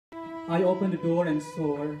I open the door and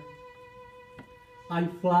soar.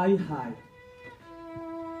 I fly high.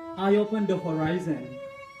 I open the horizon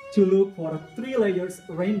to look for a 3 layers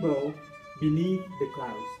rainbow beneath the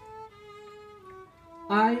clouds.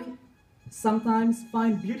 I sometimes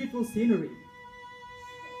find beautiful scenery,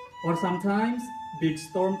 or sometimes big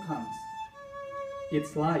storm comes.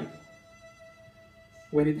 It's life.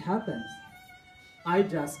 When it happens, I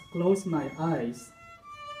just close my eyes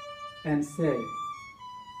and say,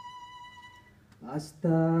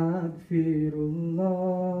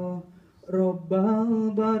 Astagfirullah, Rabbal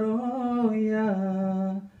Baroya,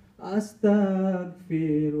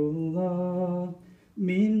 Astagfirullah,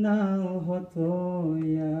 Minal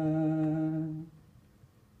Hotoya.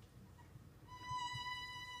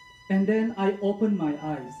 And then I open my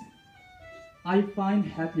eyes. I find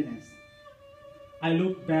happiness. I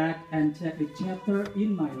look back and check the chapter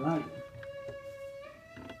in my life.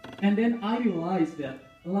 And then I realize that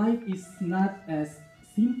life is not as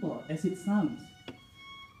simple as it sounds,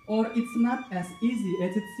 or it's not as easy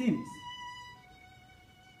as it seems.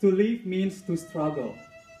 To live means to struggle.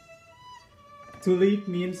 To live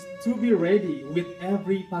means to be ready with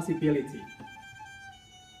every possibility.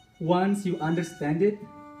 Once you understand it,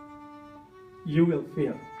 you will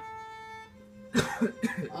feel.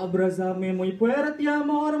 Abrazame muy fuerte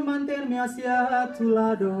amor, manténme hacia tu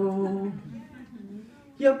lado.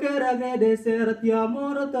 Yo quiero agradecerte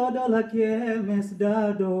amor todo lo que me has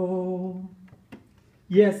dado.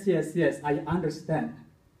 Yes, I understand.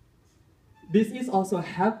 This is also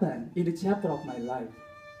happened in the chapter of my life.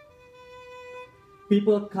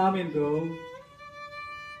 People come and go.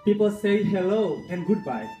 People say hello and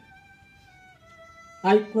goodbye.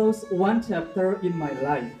 I close one chapter in my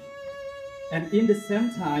life, and in the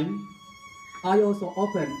same time, I also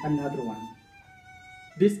open another one.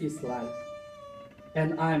 This is life,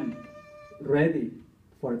 and I'm ready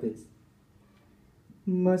for this.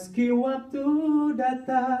 Meski waktu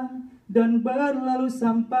datang dan berlalu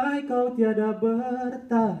sampai kau tiada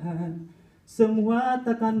bertahan, semua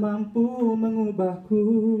takkan mampu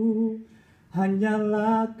mengubahku.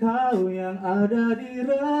 Hanyalah kau yang ada di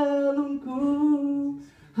relungku.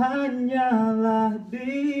 Hanyalah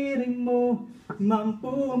dirimu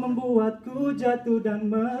mampu membuatku jatuh dan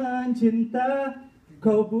mencinta.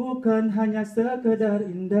 Kau bukan hanya sekedar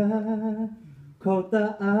indah, kau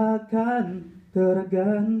tak akan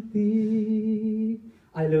terganti.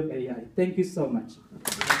 I love AEI. Thank you so much.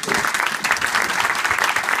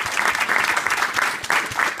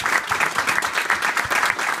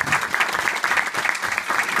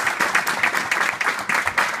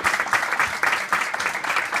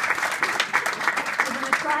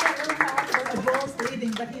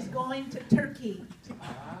 But he's going to Turkey,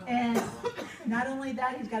 and not only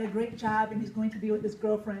that, he's got a great job and he's going to be with his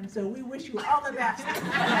girlfriend, so we wish you all the best.